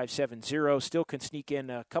 888-957-9570. Still can sneak in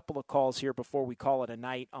a couple of calls here before we call it a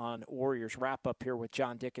night on Warriors wrap-up here with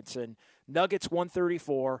John Dickinson. Nuggets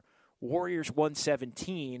 134, Warriors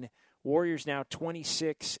 117. Warriors now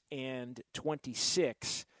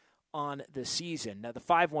 26-26 on the season. Now the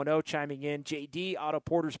 510 chiming in. JD, Otto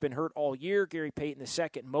Porter's been hurt all year. Gary Payton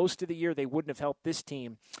II most of the year. They wouldn't have helped this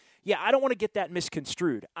team yeah, I don't want to get that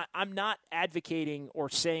misconstrued. I'm not advocating or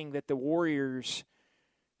saying that the Warriors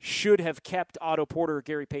should have kept Otto Porter or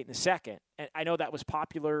Gary Payton II. And I know that was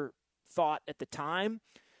popular thought at the time,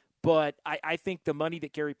 but I think the money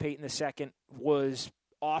that Gary Payton II was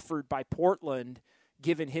offered by Portland,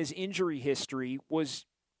 given his injury history,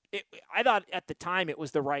 I thought at the time it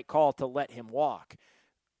was the right call to let him walk.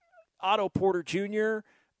 Otto Porter Jr.,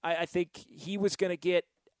 I think he was going to get,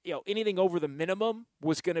 anything over the minimum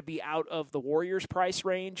was going to be out of the Warriors' price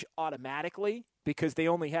range automatically because they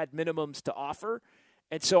only had minimums to offer.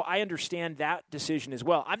 And so I understand that decision as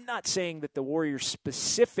well. I'm not saying that the Warriors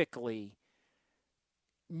specifically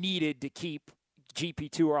needed to keep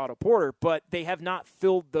GP2 or Otto Porter, but they have not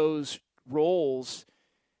filled those roles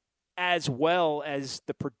as well as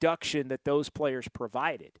the production that those players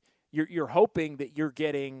provided. You're hoping that you're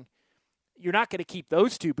not going to keep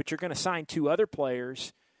those two, but you're going to sign two other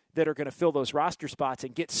players that are going to fill those roster spots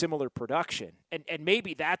and get similar production. And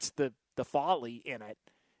maybe that's the folly in it,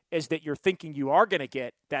 is that you're thinking you are going to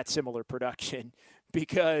get that similar production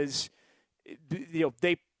because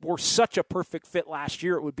they were such a perfect fit last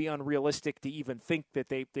year, it would be unrealistic to even think that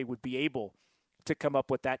they would be able to come up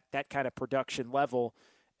with that kind of production level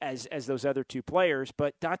as those other two players.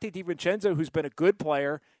 But Dante DiVincenzo, who's been a good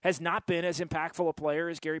player, has not been as impactful a player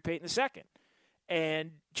as Gary Payton II.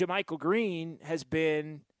 And JaMychal Green has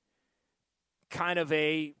been kind of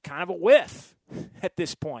a whiff at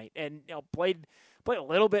this point, and played a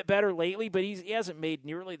little bit better lately, but he hasn't made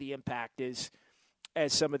nearly the impact as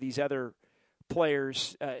some of these other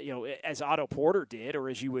players, as Otto Porter did, or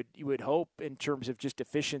as you would hope in terms of just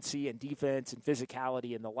efficiency and defense and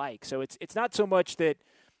physicality and the like. So it's not so much that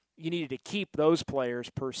you needed to keep those players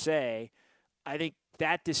per se. I think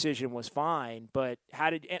that decision was fine, but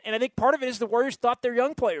and I think part of it is the Warriors thought their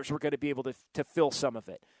young players were going to be able to fill some of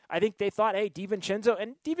it. I think they thought, hey,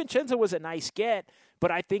 DiVincenzo was a nice get,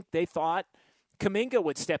 but I think they thought Kuminga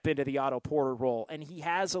would step into the Otto Porter role, and he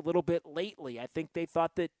has a little bit lately. I think they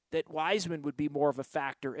thought that Wiseman would be more of a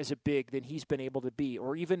factor as a big than he's been able to be,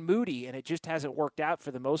 or even Moody, and it just hasn't worked out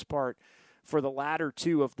for the most part for the latter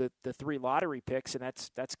two of the three lottery picks, and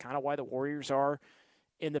that's kind of why the Warriors are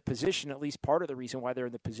in the position, at least part of the reason why they're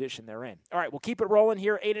in the position they're in. All right, we'll keep it rolling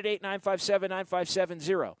here,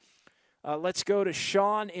 888-957-9570. Let's go to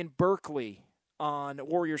Sean in Berkeley on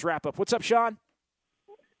Warriors Wrap-Up. What's up, Sean?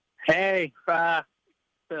 Hey,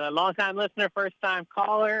 long-time listener, first-time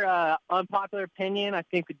caller. Unpopular opinion, I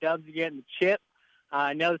think the Dubs are getting the chip.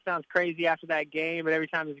 I know it sounds crazy after that game, but every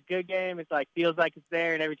time there's a good game, it's feels like it's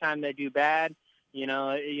there, and every time they do bad,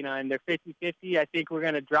 and they're 50-50. I think we're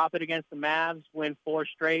going to drop it against the Mavs, win 4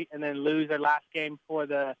 straight, and then lose their last game before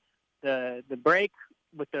the break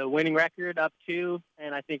with the winning record up 2,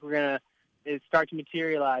 and I think we're going to start to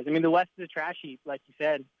materialize. I mean, the West is a trash heap, like you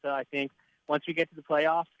said, so I think once we get to the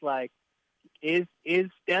playoffs, is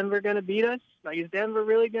Denver going to beat us? Is Denver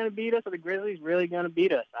really going to beat us, or the Grizzlies really going to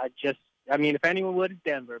beat us? If anyone would, it's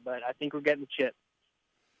Denver, but I think we're getting the chip.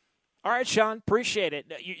 All right, Sean, appreciate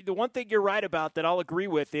it. The one thing you're right about that I'll agree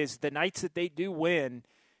with is the nights that they do win,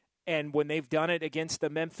 and when they've done it against the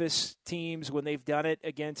Memphis teams, when they've done it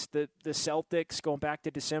against the Celtics, going back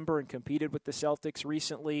to December and competed with the Celtics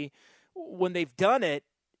recently, when they've done it,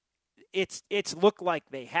 it's looked like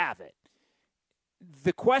they have it.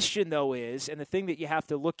 The question, though, is, and the thing that you have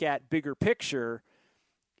to look at bigger picture,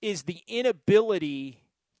 is the inability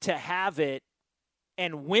to have it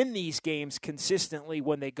and win these games consistently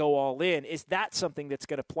when they go all in. Is that something that's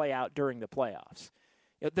going to play out during the playoffs?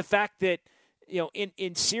 The fact that,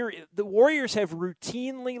 in series, the Warriors have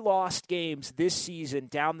routinely lost games this season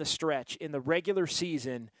down the stretch in the regular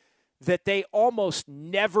season that they almost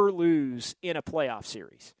never lose in a playoff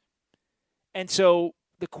series. And so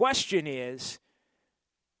the question is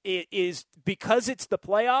because it's the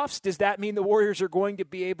playoffs, does that mean the Warriors are going to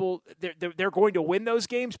be able they're going to win those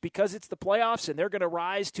games because it's the playoffs and they're going to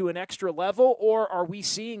rise to an extra level? Or are we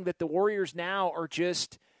seeing that the Warriors now are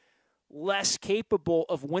just less capable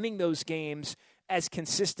of winning those games as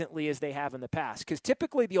consistently as they have in the past? Because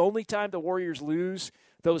typically the only time the Warriors lose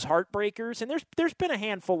those heartbreakers, and there's been a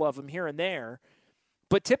handful of them here and there,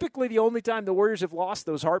 but typically the only time the Warriors have lost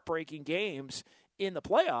those heartbreaking games in the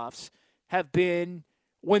playoffs have been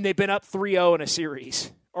when they've been up 3-0 in a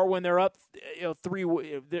series, or when they're up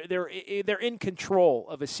 3, they're in control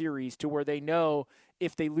of a series to where they know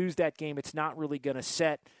if they lose that game, it's not really going to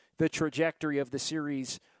set the trajectory of the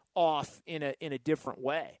series off in a different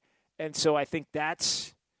way. And so I think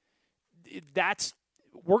that's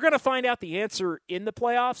we're going to find out the answer in the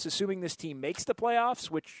playoffs, assuming this team makes the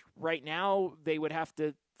playoffs, which right now they would have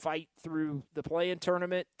to fight through the play-in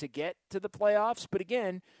tournament to get to the playoffs. But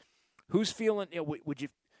again, Who's feeling? Would you?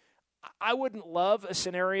 I wouldn't love a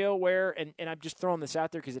scenario where, and I'm just throwing this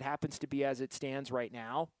out there because it happens to be as it stands right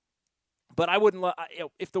now. But I wouldn't love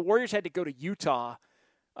if the Warriors had to go to Utah,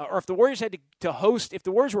 or if the Warriors had to host. If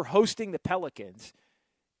the Warriors were hosting the Pelicans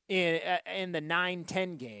in the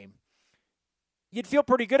 9-10 game, you'd feel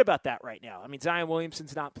pretty good about that right now. I mean, Zion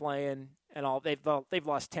Williamson's not playing, and all they've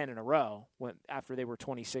lost 10 in a row after they were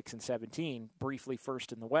 26-17, briefly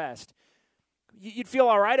first in the West. You'd feel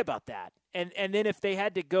all right about that. And then if they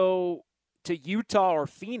had to go to Utah or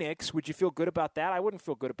Phoenix, would you feel good about that? I wouldn't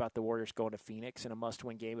feel good about the Warriors going to Phoenix in a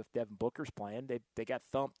must-win game if Devin Booker's playing. They got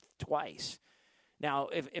thumped twice. Now,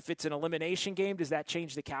 if it's an elimination game, does that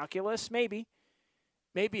change the calculus? Maybe.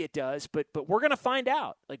 Maybe it does, but we're going to find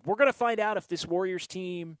out. We're going to find out if this Warriors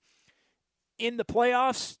team in the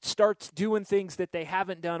playoffs starts doing things that they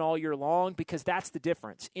haven't done all year long, because that's the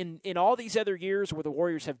difference. In all these other years where the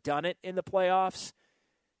Warriors have done it in the playoffs,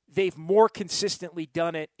 they've more consistently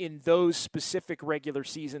done it in those specific regular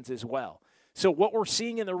seasons as well. So what we're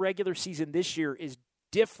seeing in the regular season this year is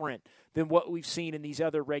different than what we've seen in these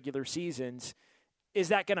other regular seasons. Is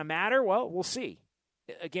that going to matter? Well, we'll see.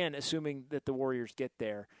 Again, assuming that the Warriors get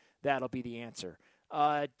there, that'll be the answer.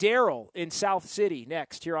 Daryl in South City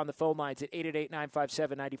next here on the phone lines at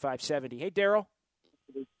 888-957-9570. Hey, Daryl.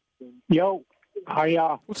 Yo, how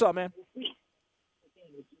y'all? What's up, man?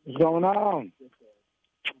 What's going on?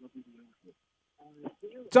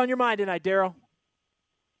 What's on your mind tonight, Daryl?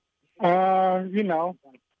 You know.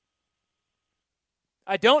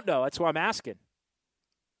 I don't know. That's why I'm asking.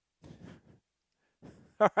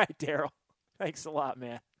 All right, Daryl. Thanks a lot,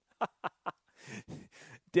 man.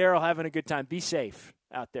 Daryl, having a good time. Be safe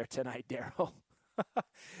out there tonight, Daryl.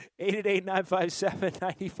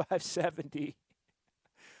 888-957-9570.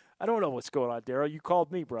 I don't know what's going on, Daryl. You called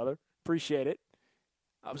me, brother. Appreciate it.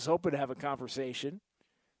 I was hoping to have a conversation.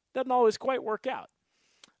 Doesn't always quite work out.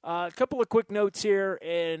 A couple of quick notes here,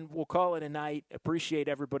 and we'll call it a night. Appreciate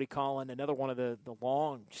everybody calling. Another one of the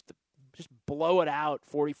long, just blow it out,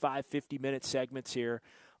 45, 50-minute segments here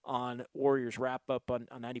on Warriors wrap-up on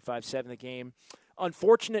 95.7 The Game.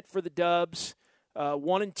 Unfortunate for the Dubs.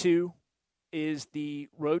 1-2 is the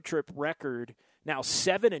road trip record. Now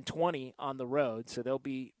 7-20 on the road, so they'll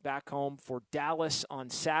be back home for Dallas on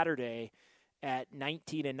Saturday at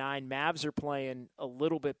 19-9. Mavs are playing a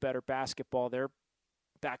little bit better basketball. They're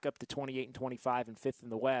back up to 28-25 and fifth in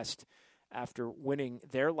the West after winning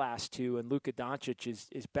their last two, and Luka Doncic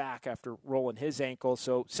is back after rolling his ankle.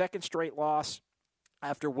 So second straight loss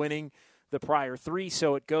after winning the prior three.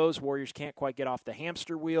 So it goes. Warriors can't quite get off the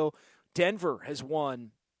hamster wheel. Denver has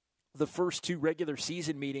won the first two regular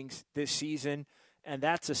season meetings this season, and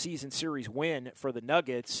that's a season series win for the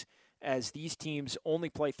Nuggets, as these teams only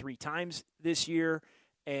play 3 times this year,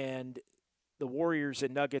 and the Warriors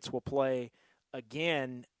and Nuggets will play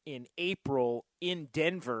again in April in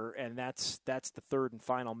Denver, and that's the third and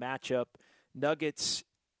final matchup. Nuggets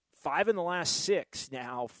 5 in the last 6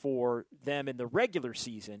 now for them in the regular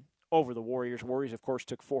season over the Warriors. Warriors, of course,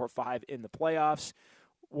 took 4 or 5 in the playoffs.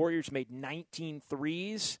 Warriors made 19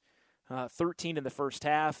 threes, 13 in the first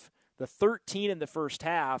half. The 13 in the first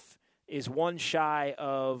half is one shy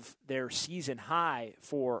of their season high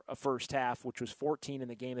for a first half, which was 14 in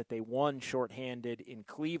the game that they won shorthanded in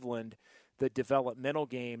Cleveland, the developmental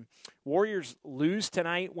game. Warriors lose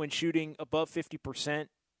tonight when shooting above 50%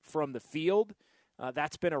 from the field.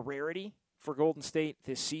 That's been a rarity for Golden State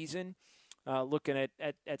this season. Looking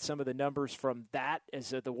at some of the numbers from that, as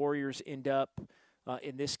the Warriors end up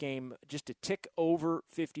in this game just a tick over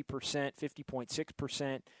 50%,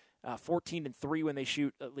 50.6%, 14-3 when they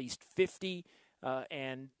shoot at least 50.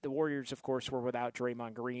 And the Warriors, of course, were without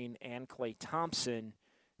Draymond Green and Klay Thompson.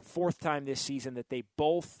 4th time this season that they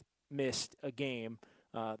both missed a game.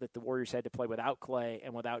 That the Warriors had to play without Klay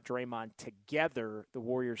and without Draymond together. The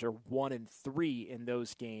Warriors are 1-3 in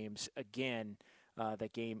those games. Again,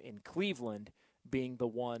 that game in Cleveland being the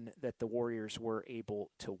one that the Warriors were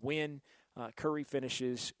able to win. Curry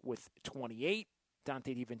finishes with 28.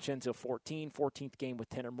 Dante DiVincenzo 14th game with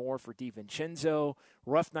 10 or more for DiVincenzo.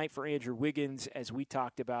 Rough night for Andrew Wiggins, as we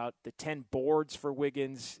talked about. The 10 boards for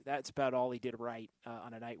Wiggins, that's about all he did right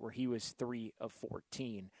on a night where he was 3 of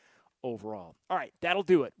 14. Overall. All right, that'll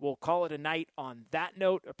do it. We'll call it a night on that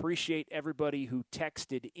note. Appreciate everybody who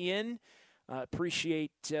texted in.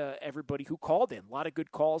 Appreciate everybody who called in. A lot of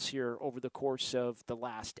good calls here over the course of the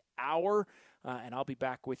last hour. And I'll be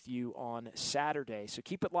back with you on Saturday. So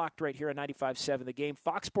keep it locked right here on 95.7 The Game.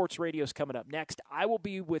 Fox Sports Radio is coming up next. I will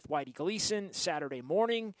be with Whitey Gleason Saturday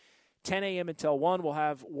morning, 10 a.m. until 1, we'll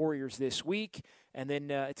have Warriors This Week. And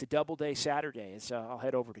then it's a double-day Saturday. I'll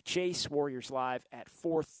head over to Chase, Warriors Live at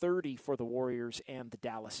 4:30 for the Warriors and the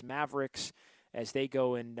Dallas Mavericks as they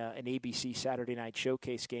go in an ABC Saturday Night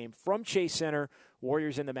Showcase game from Chase Center.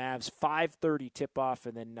 Warriors and the Mavs, 5:30 tip-off,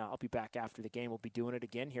 and then I'll be back after the game. We'll be doing it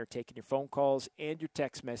again here, taking your phone calls and your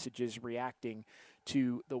text messages, reacting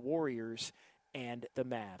to the Warriors and the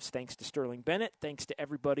Mavs. Thanks to Sterling Bennett. Thanks to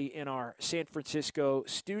everybody in our San Francisco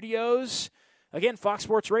studios. Again, Fox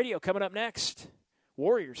Sports Radio coming up next.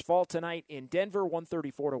 Warriors fall tonight in Denver,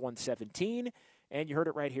 134-117. And you heard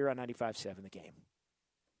it right here on 95.7 The Game.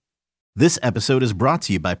 This episode is brought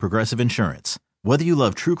to you by Progressive Insurance. Whether you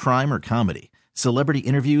love true crime or comedy, celebrity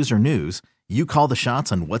interviews or news, you call the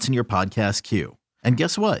shots on what's in your podcast queue. And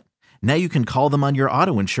guess what? Now you can call them on your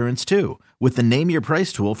auto insurance too with the Name Your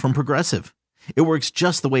Price tool from Progressive. It works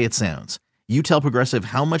just the way it sounds. You tell Progressive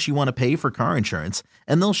how much you want to pay for car insurance,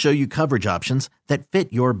 and they'll show you coverage options that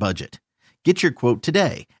fit your budget. Get your quote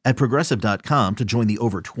today at Progressive.com to join the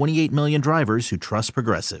over 28 million drivers who trust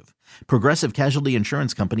Progressive. Progressive Casualty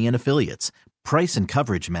Insurance Company and Affiliates. Price and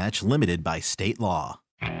coverage match limited by state law.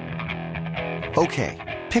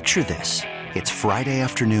 Okay, picture this. It's Friday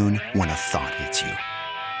afternoon when a thought hits you.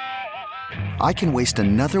 I can waste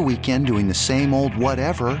another weekend doing the same old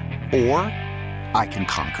whatever, or I can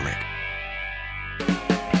conquer it.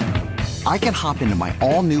 I can hop into my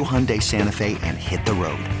all-new Hyundai Santa Fe and hit the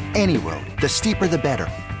road. Any road. The steeper, the better.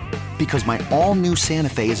 Because my all-new Santa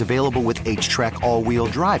Fe is available with H-Track all-wheel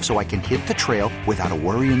drive, so I can hit the trail without a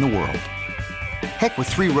worry in the world. Heck, with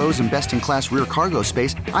 3 rows and best-in-class rear cargo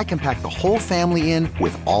space, I can pack the whole family in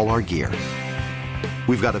with all our gear.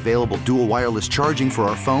 We've got available dual wireless charging for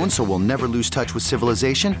our phones, so we'll never lose touch with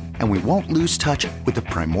civilization, and we won't lose touch with the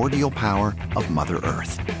primordial power of Mother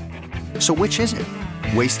Earth. So which is it?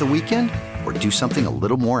 Waste the weekend or do something a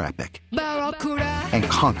little more epic? And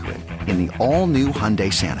conquer it in the all-new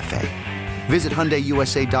Hyundai Santa Fe. Visit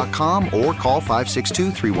HyundaiUSA.com or call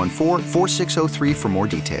 562-314-4603 for more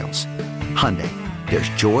details. Hyundai, there's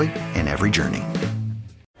joy in every journey.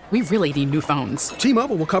 We really need new phones.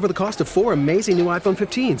 T-Mobile will cover the cost of 4 amazing new iPhone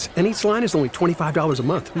 15s, and each line is only $25 a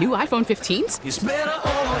month. New iPhone 15s? It's better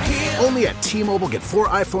over here. Only at T-Mobile, get 4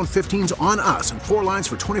 iPhone 15s on us and 4 lines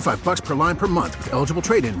for $25 per line per month with eligible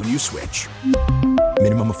trade-in when you switch.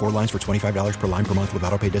 Minimum of 4 lines for $25 per line per month with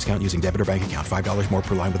autopay discount using debit or bank account. $5 more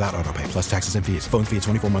per line without autopay, plus taxes and fees. Phone fee at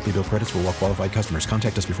 24 monthly bill credits for well-qualified customers.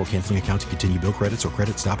 Contact us before canceling account to continue bill credits or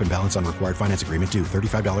credit stop and balance on required finance agreement due.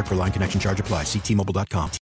 $35 per line connection charge applies. See T-Mobile.com.